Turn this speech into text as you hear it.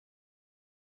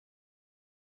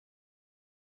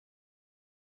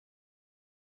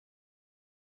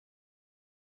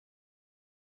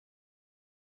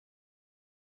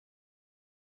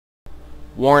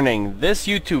Warning, this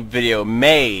YouTube video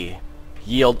may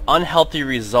yield unhealthy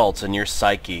results in your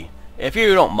psyche. If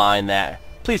you don't mind that,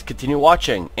 please continue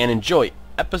watching and enjoy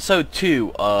episode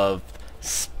 2 of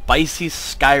Spicy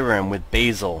Skyrim with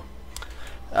Basil.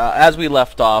 As we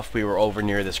left off, we were over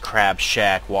near this crab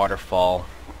shack waterfall.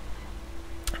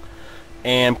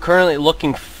 And I'm currently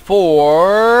looking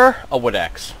for a wood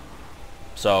axe,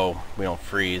 so we don't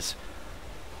freeze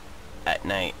at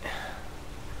night.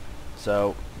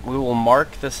 So we will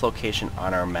mark this location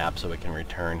on our map so we can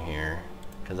return here,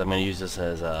 because I'm going to use this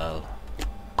as a...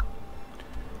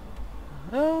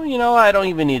 Oh, you know, I don't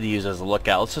even need to use it as a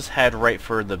lookout. Let's just head right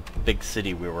for the big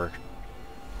city we were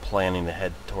planning to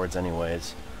head towards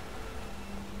anyways.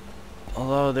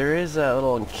 Although there is a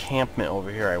little encampment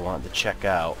over here I wanted to check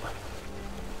out.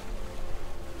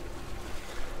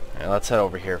 Alright, let's head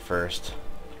over here first.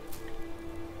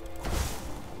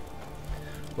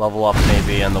 Level up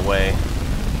maybe on the way.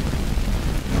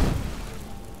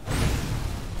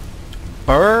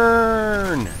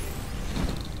 Burn!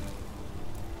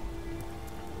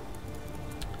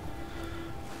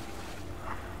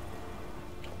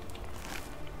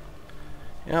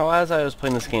 You know, as I was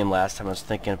playing this game last time, I was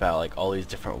thinking about like all these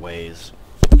different ways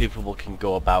people can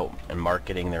go about and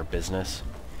marketing their business.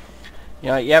 You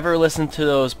know, you ever listen to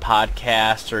those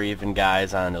podcasts or even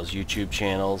guys on those YouTube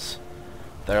channels?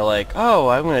 They're like, oh,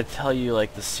 I'm going to tell you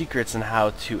like the secrets on how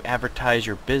to advertise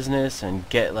your business and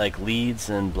get like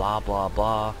leads and blah blah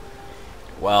blah.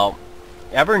 Well,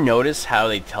 ever notice how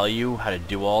they tell you how to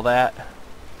do all that?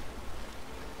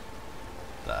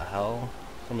 The hell?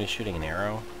 Somebody's shooting an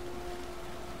arrow?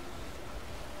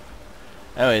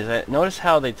 Anyways, notice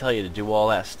how they tell you to do all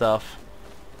that stuff,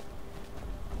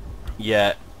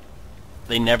 yet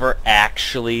they never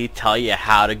actually tell you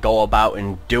how to go about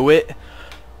and do it.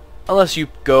 Unless you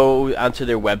go onto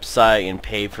their website and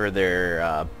pay for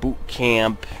their boot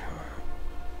camp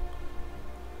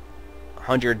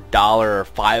 $100 or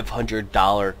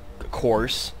 $500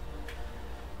 course.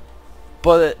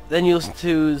 But then you listen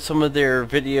to some of their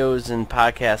videos and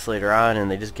podcasts later on and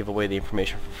they just give away the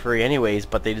information for free anyways,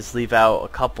 but they just leave out a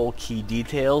couple key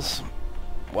details.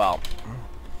 Well,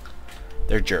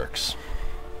 they're jerks.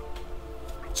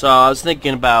 So I was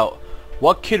thinking about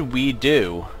what could we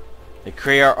do to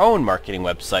create our own marketing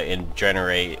website and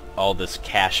generate all this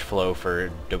cash flow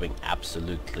for doing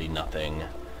absolutely nothing.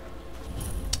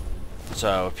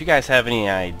 So if you guys have any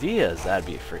ideas, that'd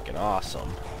be freaking awesome.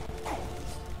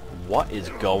 What is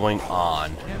going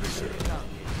on?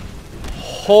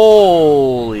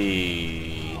 Holy...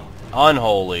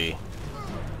 Unholy.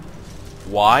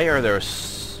 Why are there...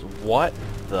 What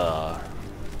the...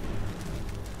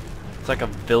 It's like a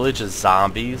village of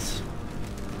zombies.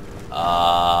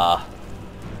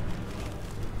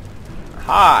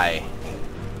 Hi.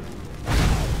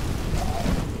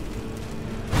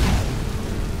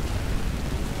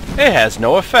 It has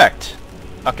no effect.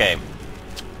 Okay.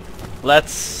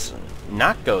 Let's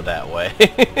not go that way.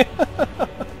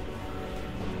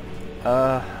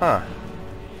 Huh.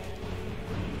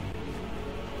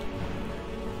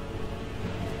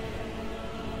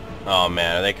 Oh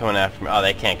man, are they coming after me? Oh,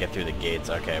 they can't get through the gates.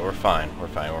 Okay, we're fine. We're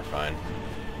fine. We're fine.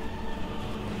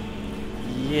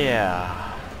 Yeah.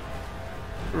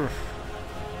 Oof.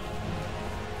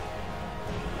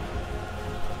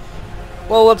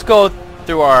 Well, let's go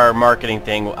through our marketing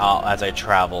thing as I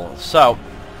travel. So,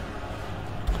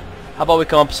 how about we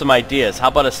come up with some ideas? How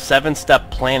about a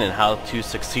 7-step plan on how to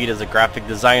succeed as a graphic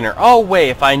designer? Oh wait,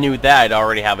 if I knew that, I'd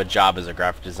already have a job as a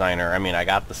graphic designer. I mean, I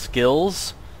got the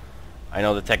skills. I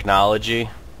know the technology.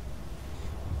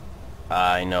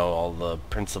 I know all the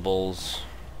principles.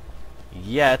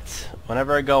 Yet,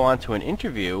 whenever I go onto an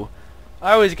interview,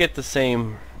 I always get the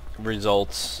same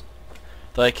results.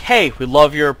 They're like, hey, we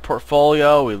love your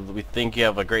portfolio. We think you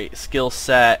have a great skill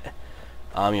set.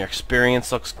 Your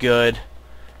experience looks good.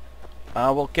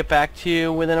 We'll get back to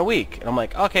you within a week. And I'm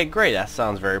like, okay, great. That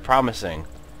sounds very promising.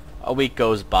 A week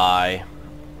goes by,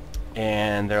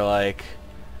 and they're like,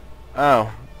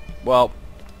 oh, well,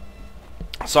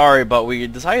 sorry, but we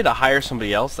decided to hire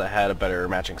somebody else that had a better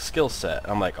matching skill set.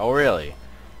 I'm like, oh, really?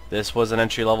 This was an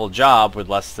entry-level job with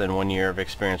less than 1 year of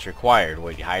experience required.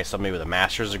 Would you hire somebody with a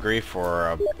master's degree for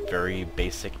a very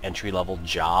basic entry-level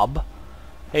job?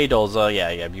 Hey, Dolza, yeah,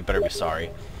 you better be sorry.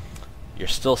 You're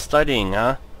still studying,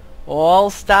 huh? Well, I'll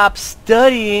stop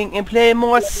studying and play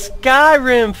more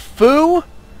Skyrim, foo!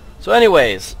 So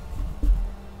anyways,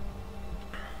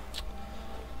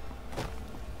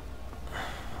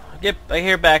 I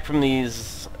hear back from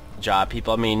these job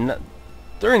people. I mean,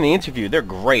 during the interview, they're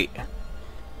great.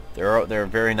 They're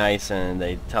very nice, and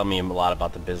they tell me a lot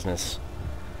about the business.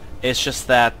 It's just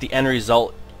that the end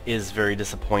result is very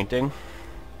disappointing,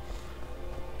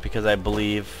 because I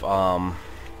believe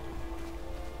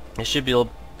it should be a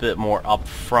little bit more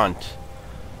upfront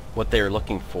what they were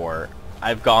looking for.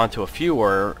 I've gone to a few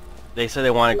where they say they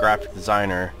want a graphic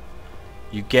designer.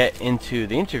 You get into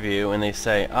the interview and they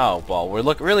say, oh, well, we're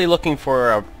really looking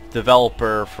for a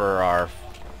developer for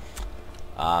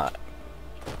our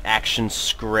action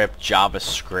script,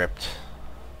 JavaScript,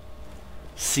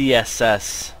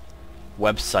 CSS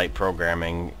website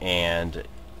programming, and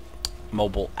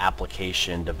mobile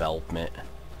application development.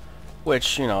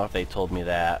 Which, you know, if they told me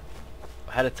that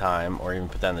ahead of time, or even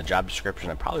put that in the job description,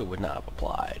 I probably would not have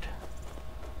applied.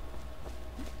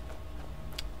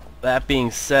 That being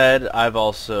said, I've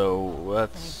also...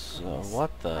 what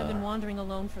the... I've been wandering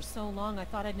alone for so long, I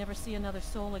thought I'd never see another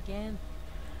soul again.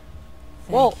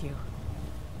 Thank you.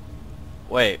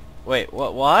 Wait,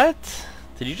 what?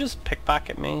 Did you just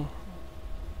pickpocket me?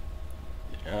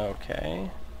 Okay.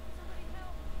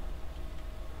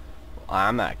 Well,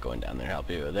 I'm not going down there to help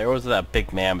you. There was that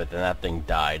big man, but then that thing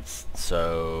died,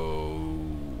 so...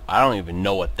 I don't even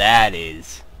know what that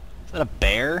is. Is that a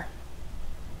bear?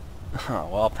 Oh,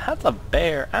 well, if that's a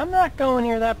bear, I'm not going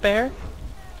near that bear.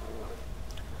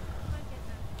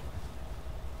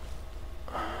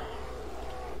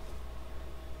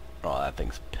 Oh, that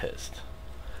thing's pissed.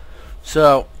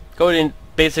 So,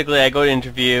 basically I go to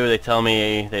interview, they tell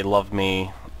me they love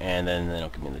me, and then they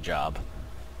don't give me the job.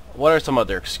 What are some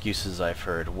other excuses I've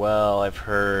heard? Well, I've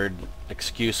heard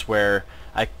excuse where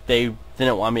they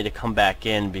didn't want me to come back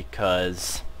in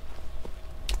because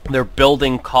their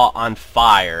building caught on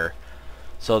fire,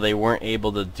 so they weren't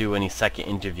able to do any second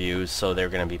interviews, so they're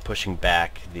going to be pushing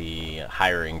back the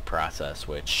hiring process,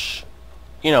 which,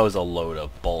 you know, is a load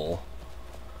of bull.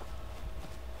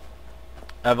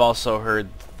 I've also heard,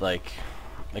 like,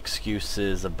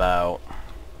 excuses about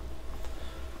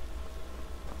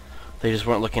they just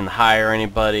weren't looking to hire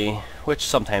anybody, which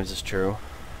sometimes is true.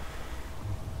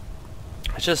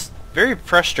 It's just very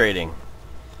frustrating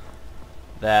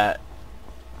that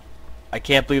I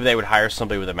can't believe they would hire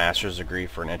somebody with a master's degree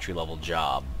for an entry-level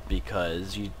job,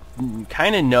 because you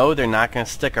kind of know they're not going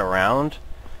to stick around,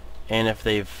 and if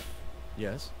they've...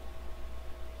 Yes?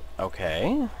 Okay,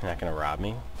 you're not going to rob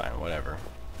me? Fine, whatever.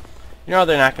 You know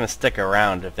they're not going to stick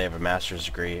around if they have a master's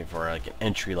degree for like an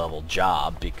entry-level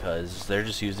job, because they're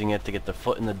just using it to get the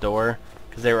foot in the door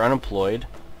because they were unemployed,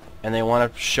 and they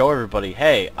want to show everybody,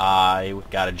 hey, I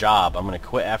got a job. I'm going to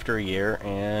quit after a year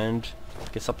and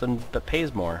get something that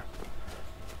pays more.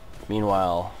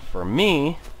 Meanwhile, for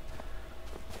me,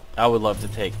 I would love to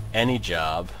take any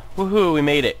job. Woohoo, we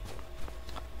made it!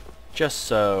 Just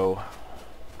so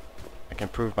I can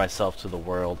prove myself to the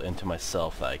world and to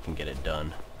myself that I can get it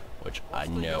done. Which I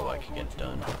know I can get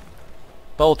done.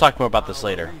 But we'll talk more about this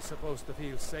later. How are we supposed to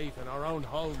feel safe in our own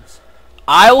homes?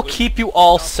 I will keep you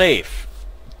all safe.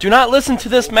 Do not listen to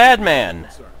this madman.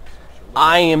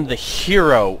 I am the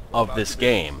hero of this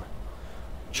game.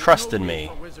 Trust in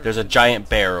me. There's a giant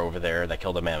bear over there that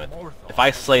killed a mammoth. If I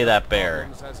slay that bear...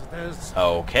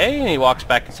 Okay, and he walks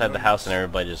back inside the house and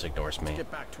everybody just ignores me.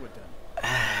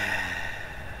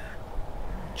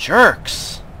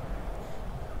 Jerks!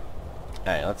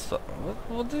 Hey, let's...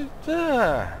 we'll do...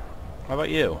 how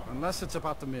about you? Unless it's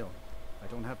about the mill. I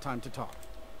don't have time to talk.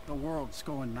 The world's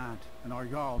going mad, and our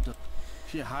Jarl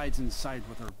she hides inside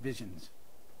with her visions.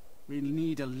 We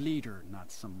need a leader,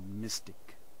 not some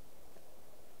mystic.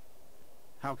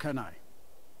 How can I?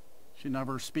 She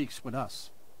never speaks with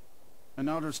us. And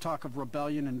now there's talk of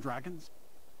rebellion and dragons?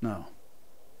 No.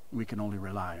 We can only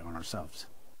rely on ourselves.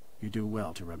 You do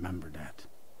well to remember that.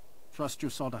 Trust you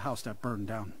saw the house that burned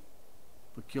down.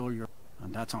 Peculiar,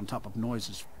 and that's on top of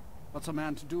noises. What's a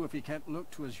man to do if he can't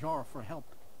look to his Jarl for help?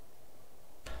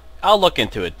 I'll look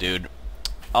into it, dude.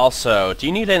 Also, do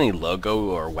you need any logo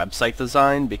or website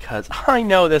design? Because I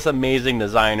know this amazing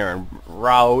designer in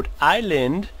Rhode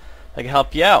Island that can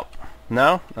help you out.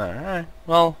 No? Alright.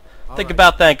 Well, think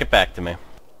about that and get back to me.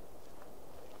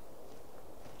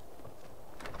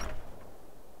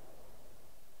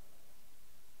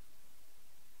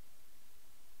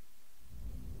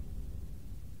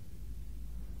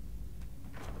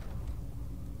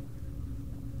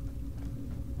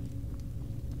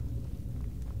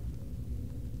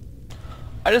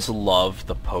 I just love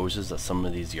the poses that some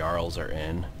of these Jarls are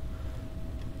in.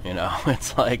 You know,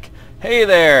 it's like, hey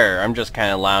there! I'm just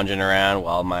kind of lounging around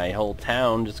while my whole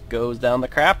town just goes down the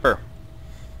crapper.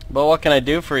 But what can I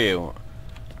do for you?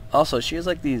 Also, she has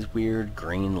like these weird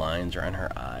green lines around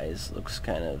her eyes. Looks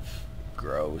kind of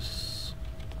gross.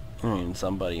 I mean,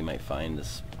 somebody might find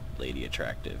this lady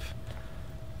attractive.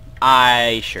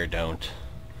 I sure don't.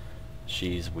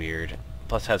 She's weird.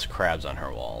 Plus has crabs on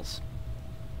her walls.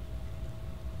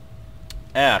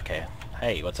 Ah, okay.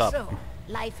 Hey, what's up? So,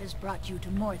 life has brought you to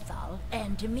Morthal,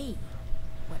 and to me.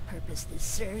 What purpose this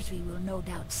serves, we will no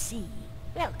doubt see.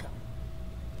 Welcome.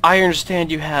 I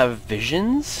understand you have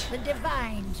visions? The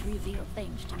divines reveal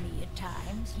things to me at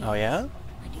times. Oh, yeah?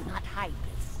 I do not hide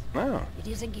this. Oh. It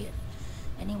is a gift.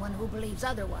 Anyone who believes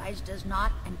otherwise does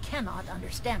not and cannot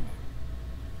understand it.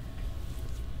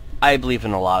 I believe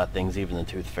in a lot of things, even the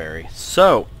Tooth Fairy.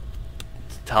 So,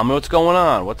 tell me what's going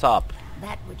on. What's up?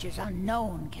 That which is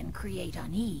unknown can create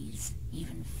unease,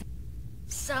 even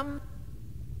some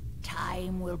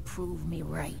time will prove me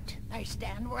right. I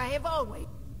stand where I have always.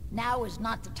 Now is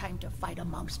not the time to fight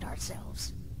amongst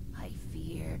ourselves. I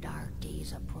fear dark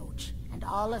days approach, and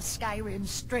all of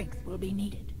Skyrim's strength will be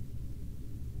needed.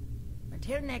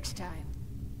 Until next time.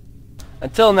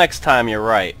 Until next time, you're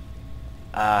right.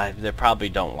 They probably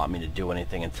don't want me to do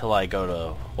anything until I go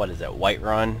to, what is that,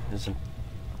 Whiterun?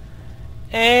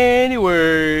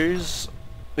 Anyways,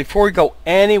 before we go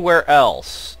anywhere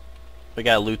else, we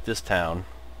gotta loot this town.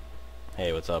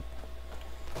 Hey, what's up?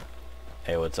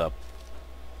 Hey, what's up?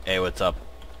 Hey, what's up?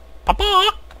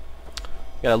 Papa!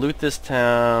 Gotta loot this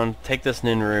town, take this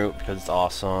Nin root because it's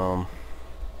awesome.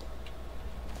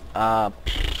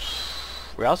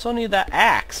 We also need that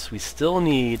axe. We still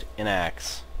need an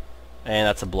axe. And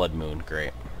that's a blood moon. Great.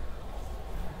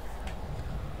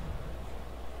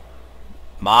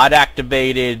 Mod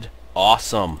activated.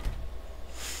 Awesome.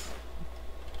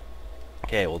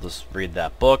 Okay, we'll just read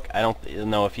that book. I don't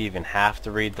know if you even have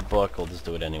to read the book. We'll just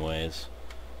do it anyways.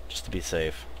 Just to be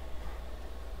safe.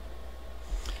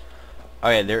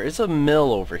 Okay, there is a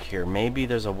mill over here. Maybe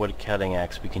there's a wood cutting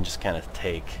axe we can just kind of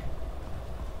take.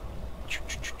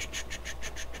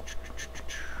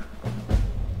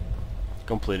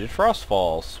 Completed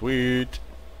Frostfall. Sweet.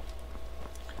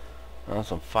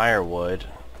 Some firewood.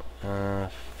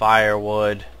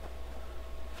 Firewood.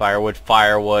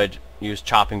 Firewood. Use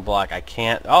chopping block. I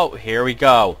can't. Oh, here we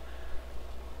go.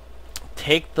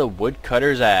 Take the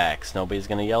woodcutter's axe. Nobody's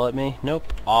gonna yell at me?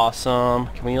 Nope. Awesome.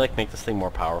 Can we, like, make this thing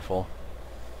more powerful?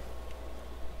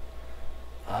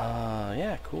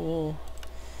 Yeah, cool.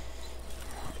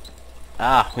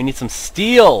 Ah, we need some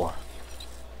steel!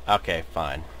 Okay,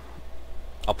 fine.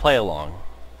 I'll play along.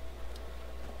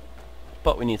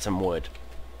 But we need some wood.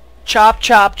 Chop,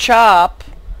 chop, chop!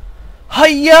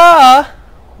 Hiya!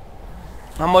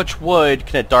 How much wood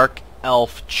can a dark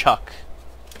elf chuck?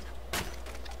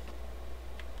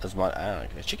 As much, I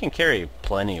don't know. She can carry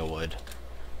plenty of wood.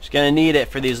 She's gonna need it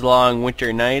for these long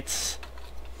winter nights.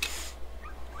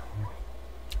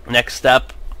 Next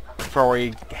step before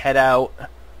we head out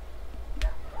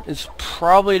is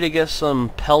probably to get some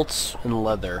pelts and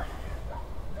leather.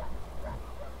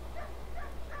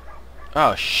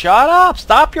 Oh, shut up!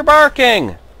 Stop your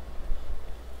barking!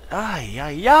 Ay,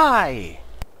 ay, ay!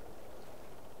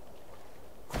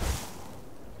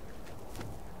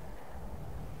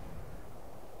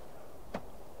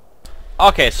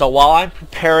 Okay, so while I'm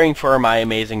preparing for my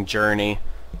amazing journey,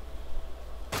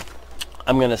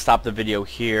 I'm gonna stop the video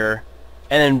here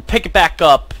and then pick it back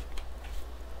up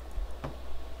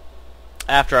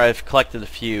after I've collected a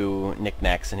few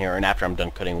knickknacks in here and after I'm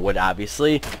done cutting wood,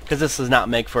 obviously, because this does not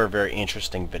make for a very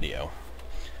interesting video.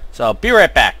 So I'll be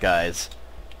right back, guys.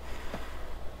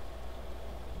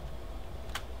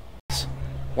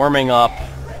 Warming up.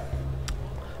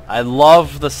 I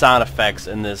love the sound effects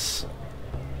in this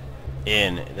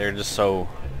inn. They're just so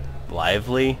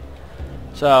lively.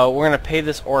 So we're gonna pay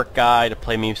this orc guy to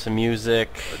play me some music.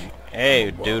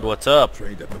 Hey, dude, what's up?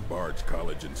 Trained at the Bard's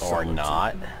College in Or Solitude.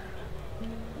 not.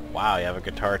 Wow, you have a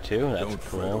guitar too? That's Don't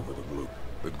fret cool. over the group.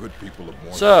 The good people of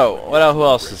Morthal So, let you who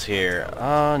else great is here?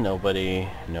 Nobody.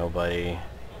 Nobody.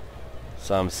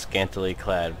 Some scantily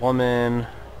clad woman.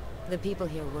 The people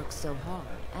here work so hard,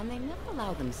 and they never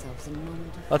allow themselves a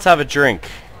moment of... Let's have a drink,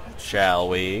 shall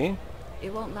we?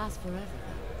 It won't last forever,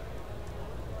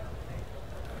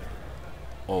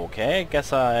 Okay, I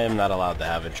guess I'm not allowed to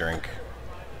have a drink.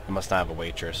 I must not have a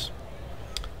waitress.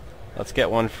 Let's get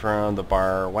one from the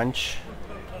bar wench.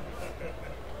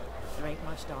 There ain't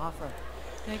much to offer.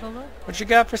 Take a look. What you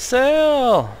got for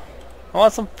sale? I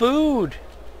want some food.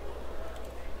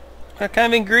 What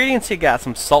kind of ingredients you got?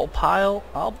 Some salt pile?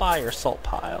 I'll buy your salt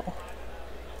pile.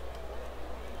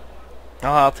 Oh,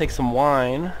 I'll take some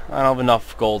wine. I don't have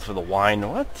enough gold for the wine.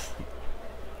 What?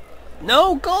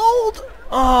 No gold?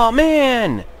 Oh,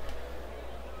 man.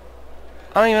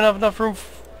 I don't even have enough room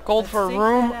gold Let's for a sink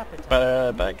room. that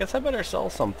appetite. But I guess I better sell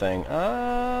something.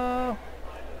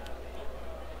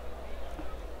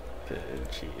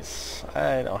 Jeez.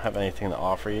 I don't have anything to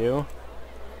offer you.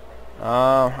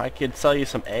 I could sell you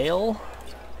some ale.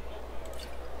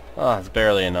 Oh, it's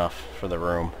barely enough for the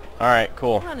room. Alright,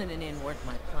 cool. Running an inn weren't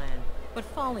my plan, but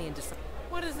falling into some...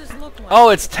 What does this look like? Oh,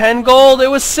 it's 10 gold? It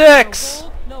was 6! No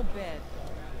gold, no bed.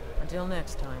 Until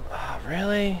next time.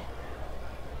 Really?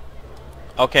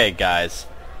 Okay, guys.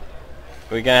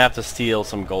 We're gonna have to steal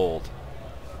some gold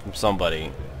from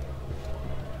somebody.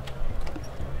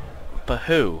 But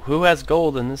who? Who has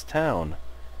gold in this town?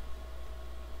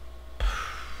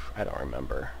 I don't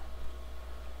remember.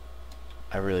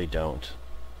 I really don't.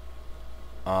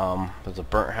 There's a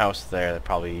burnt house there that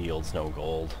probably yields no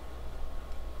gold.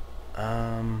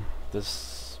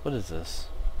 This... What is this?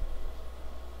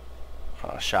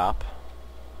 Shop.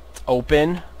 It's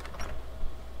open.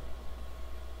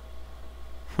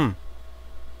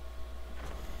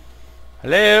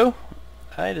 Hello?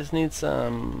 I just need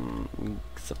some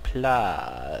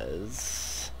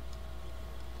supplies.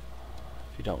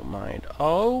 If you don't mind.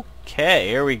 Okay,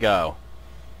 here we go.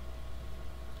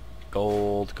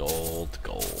 Gold, gold,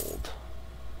 gold.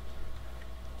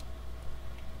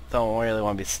 Don't really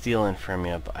want to be stealing from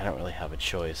you, but I don't really have a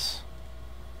choice.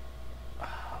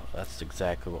 That's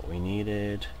exactly what we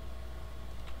needed.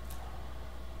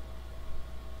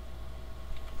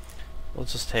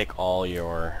 Let's just take all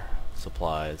your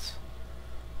supplies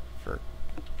for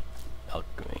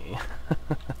alchemy.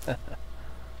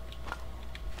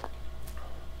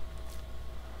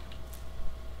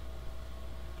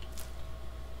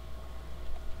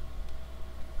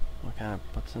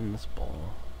 What's in this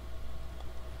bowl?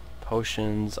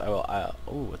 Potions. Oh,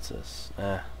 what's this?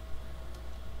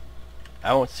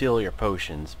 I won't steal your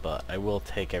potions, but I will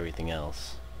take everything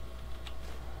else.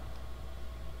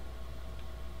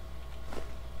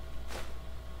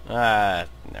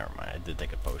 Never mind. I did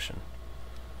take a potion.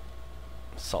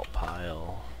 Salt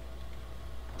pile.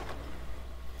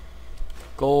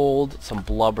 Gold, some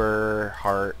blubber,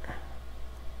 heart.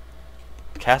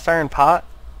 Cast iron pot?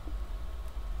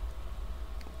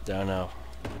 Don't know.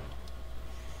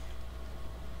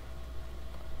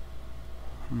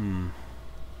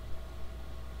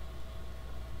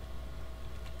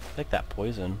 Take that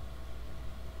poison.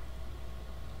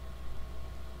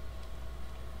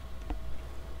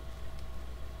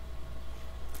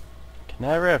 Can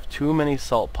never have too many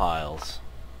salt piles.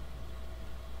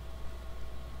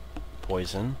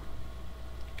 Poison.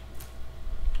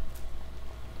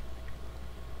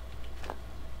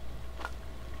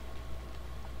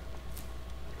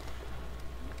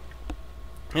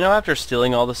 You know, after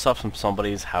stealing all this stuff from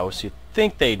somebody's house, you'd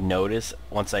think they'd notice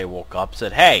once I woke up,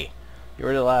 said, "Hey, you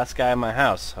were the last guy in my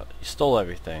house. You stole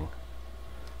everything."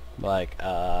 I'm like,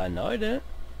 no I didn't.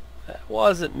 That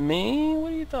wasn't me.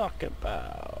 What are you talking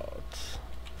about?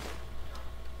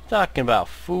 Talking about,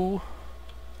 fool?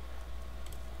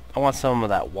 I want some of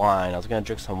that wine. I was gonna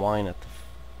drink some wine at the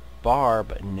bar,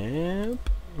 but nope.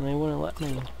 They wouldn't let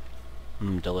me.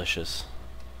 Delicious.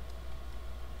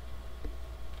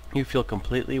 You feel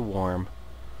completely warm.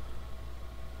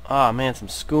 Ah, man, some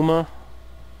skooma.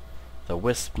 The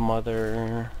wisp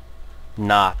mother.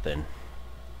 Nothing.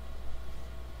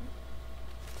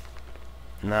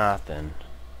 Nothing.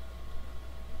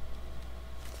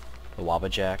 The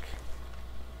wabbajack.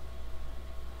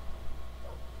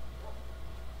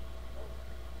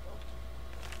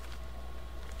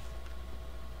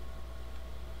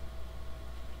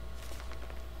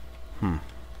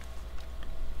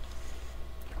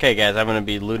 Okay guys, I'm going to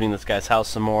be looting this guy's house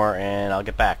some more and I'll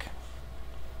get back.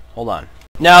 Hold on.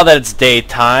 Now that it's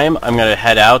daytime, I'm going to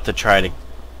head out to try to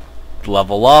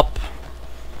level up.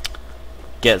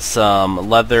 Get some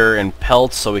leather and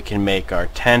pelts so we can make our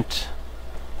tent,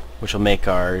 which will make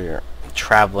our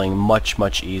traveling much,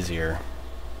 much easier.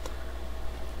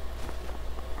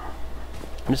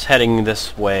 I'm just heading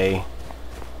this way.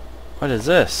 What is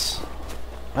this?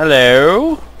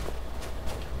 Hello?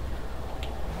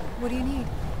 What do you need?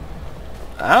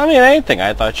 I don't need anything.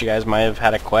 I thought you guys might have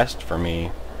had a quest for me.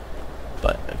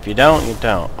 But if you don't, you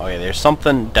don't. Okay, there's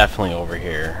something definitely over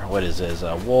here. What is this?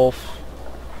 A wolf?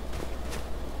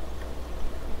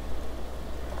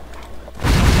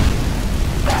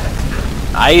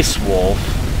 Ice wolf.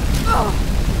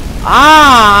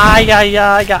 Ah!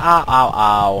 Ow,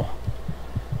 ow,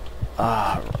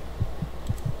 ow.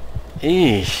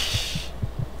 Eesh.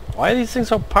 Why are these things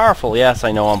so powerful? Yes,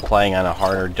 I know I'm playing on a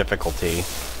harder difficulty.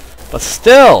 But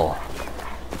still!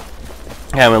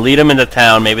 Yeah, I'm gonna lead him into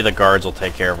town. Maybe the guards will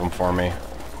take care of him for me.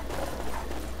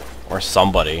 Or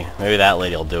somebody. Maybe that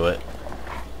lady will do it.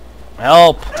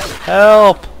 Help!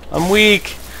 Help! I'm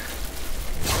weak!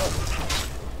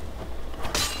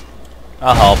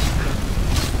 I'll help.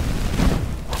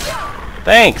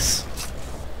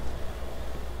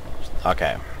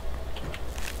 Okay.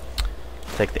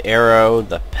 Take the arrow,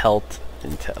 the pelt,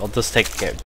 I'll just take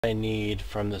what I need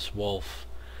from this wolf.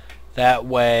 That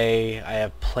way I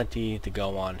have plenty to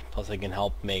go on. Plus I can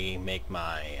help me make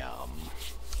my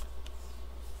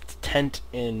tent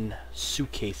and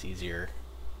suitcase easier.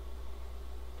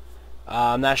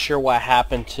 I'm not sure what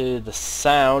happened to the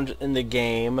sound in the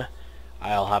game.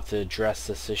 I'll have to address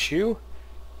this issue.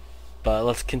 But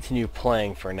let's continue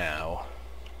playing for now.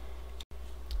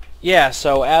 Yeah,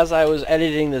 so as I was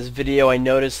editing this video, I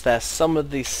noticed that some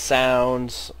of the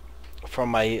sounds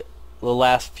from the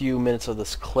last few minutes of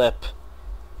this clip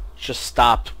just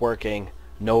stopped working.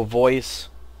 No voice,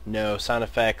 no sound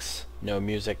effects, no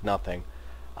music, nothing.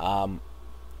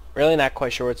 Really not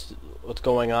quite sure what's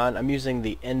going on. I'm using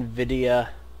the NVIDIA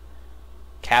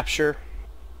capture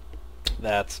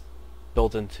that's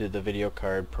built into the video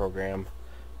card program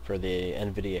for the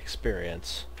NVIDIA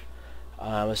experience.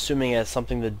 I'm assuming it has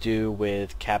something to do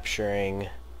with capturing,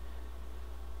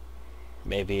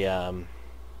 maybe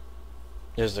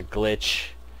there's a glitch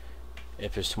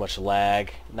if there's too much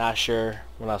lag. Not sure.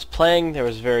 When I was playing there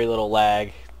was very little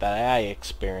lag that I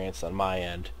experienced on my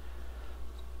end.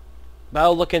 But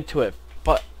I'll look into it.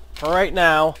 But for right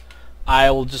now I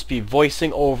will just be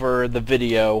voicing over the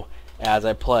video as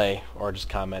I play, or just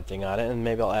commenting on it, and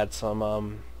maybe I'll add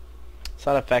some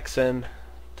sound effects in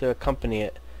to accompany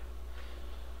it.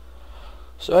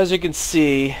 So as you can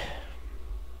see,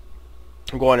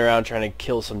 I'm going around trying to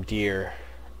kill some deer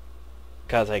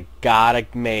because I gotta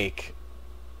make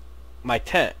my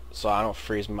tent so I don't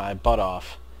freeze my butt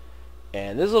off.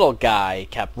 And this little guy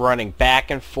kept running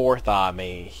back and forth on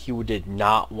me. He did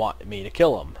not want me to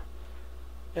kill him.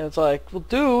 And it's like, well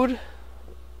dude,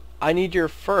 I need your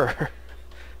fur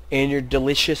and your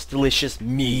delicious, delicious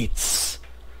meats.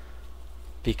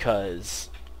 Because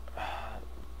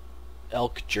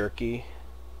elk jerky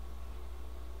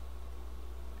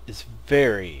is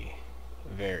very,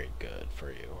 very good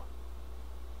for you.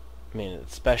 I mean,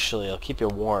 especially it'll keep you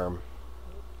warm.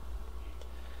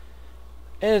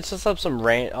 And it's just some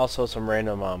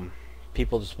random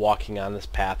people just walking on this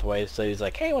pathway. So he's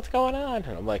like, "Hey, what's going on?"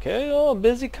 And I'm like, "Hey, oh, I'm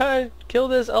busy trying to kill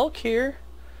this elk here.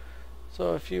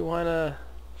 So if you wanna,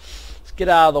 let's get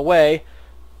out of the way."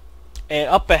 And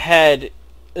up ahead,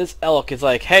 this elk is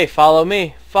like, "Hey, follow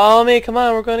me, come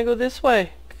on, we're gonna go this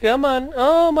way. Come on,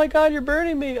 oh my god, you're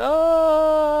burning me,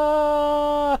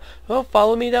 oh,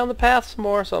 follow me down the path some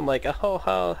more." So I'm like,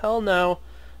 oh, hell no,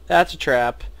 that's a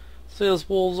trap. See those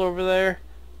wolves over there?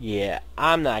 Yeah,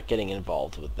 I'm not getting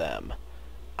involved with them.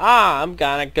 I'm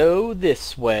gonna go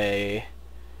this way.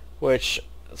 Which,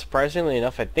 surprisingly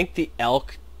enough, I think the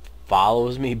elk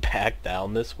follows me back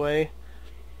down this way,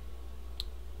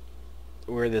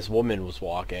 where this woman was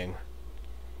walking.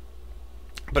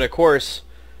 But of course,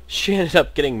 she ended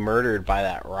up getting murdered by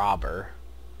that robber.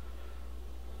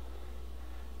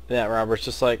 And that robber's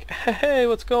just like, "Hey,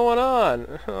 what's going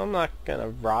on? I'm not gonna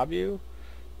rob you."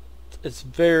 It's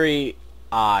very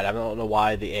odd. I don't know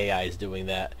why the AI is doing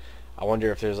that. I wonder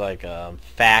if there's like a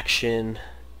faction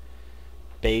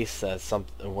base that's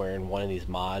somewhere in one of these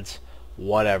mods.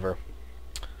 Whatever.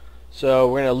 So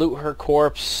we're gonna loot her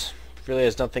corpse. Really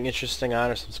has nothing interesting on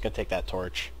her, so I'm just gonna take that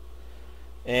torch.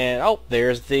 And oh,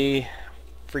 there's the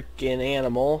freaking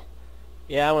animal.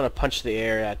 Yeah, I want to punch the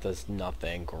air. That does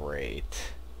nothing.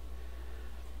 Great.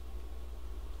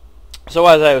 So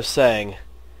as I was saying,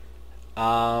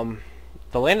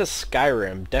 the land of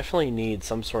Skyrim definitely needs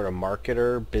some sort of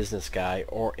marketer, business guy,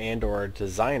 or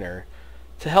designer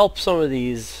to help some of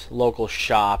these local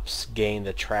shops gain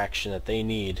the traction that they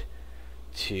need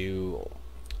to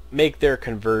make their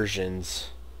conversions.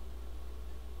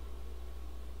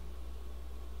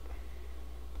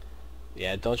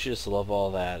 Yeah, don't you just love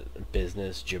all that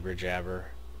business jibber jabber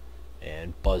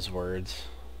and buzzwords?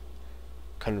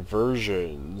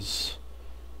 Conversions,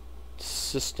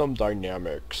 system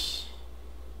dynamics.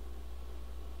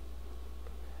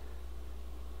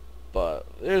 But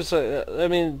there's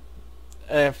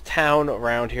a town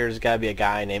around here, there's got to be a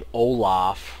guy named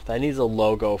Olaf that needs a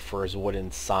logo for his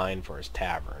wooden sign for his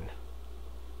tavern.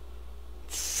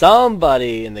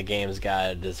 Somebody in the game's got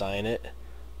to design it.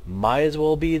 Might as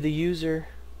well be the user.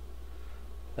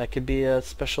 That could be a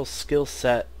special skill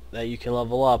set that you can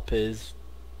level up, is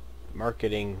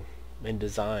marketing and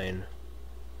design.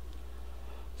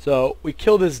 So we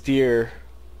killed this deer,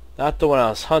 not the one I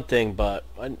was hunting, but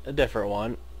a different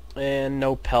one. And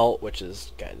no pelt, which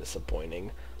is kind of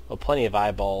disappointing. Well, plenty of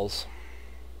eyeballs.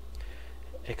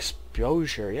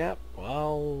 Exposure, yep.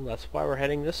 Well, that's why we're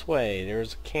heading this way.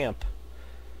 There's a camp.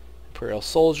 Imperial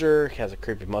soldier, he has a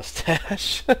creepy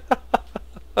mustache.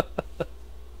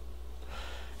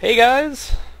 Hey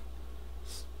guys!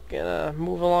 Gonna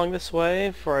move along this way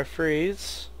before I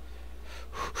freeze.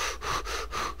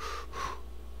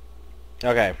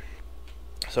 Okay.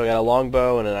 So I got a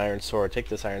longbow and an iron sword. Take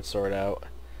this iron sword out.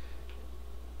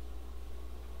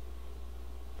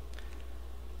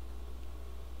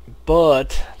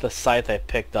 But the scythe I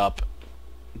picked up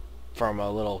from a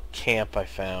little camp I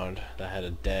found that had a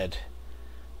dead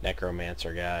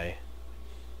necromancer guy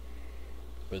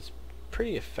was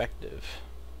pretty effective.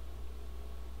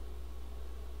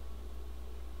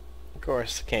 Of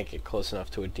course, can't get close enough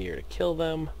to a deer to kill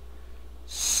them.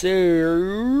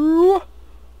 So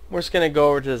we're just gonna go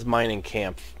over to this mining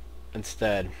camp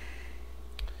instead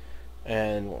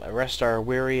and rest our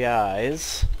weary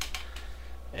eyes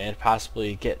and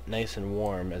possibly get nice and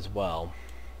warm as well.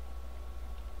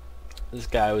 This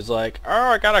guy was like,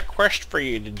 "Oh, I got a quest for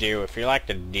you to do if you like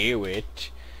to do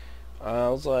it." I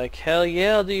was like, "Hell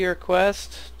yeah, I'll do your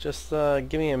quest. Just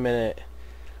give me a minute.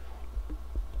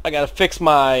 I gotta fix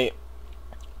my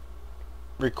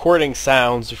recording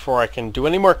sounds before I can do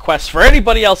any more quests for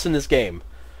anybody else in this game.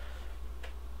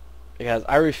 Because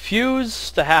I refuse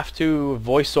to have to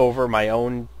voice over my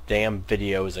own damn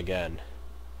videos again."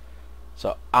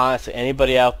 So honestly,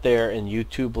 anybody out there in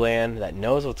YouTube land that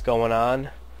knows what's going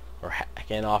on or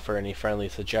can offer any friendly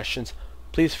suggestions,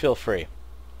 please feel free.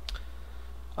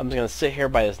 I'm just going to sit here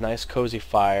by this nice cozy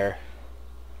fire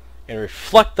and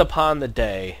reflect upon the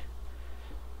day.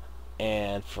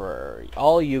 And for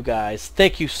all you guys,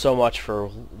 thank you so much for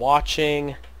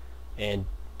watching and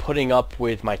putting up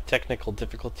with my technical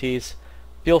difficulties.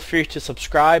 Feel free to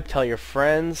subscribe, tell your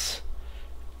friends,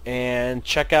 and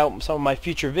check out some of my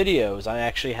future videos. I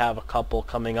actually have a couple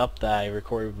coming up that I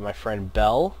recorded with my friend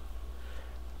Bell.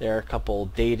 There are a couple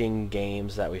dating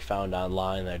games that we found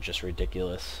online that are just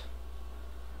ridiculous.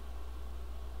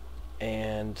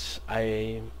 And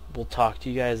I will talk to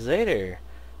you guys later.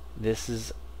 This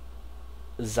is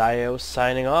Zio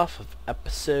signing off of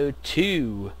episode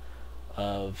 2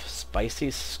 of Spicy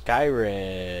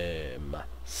Skyrim.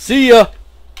 See ya!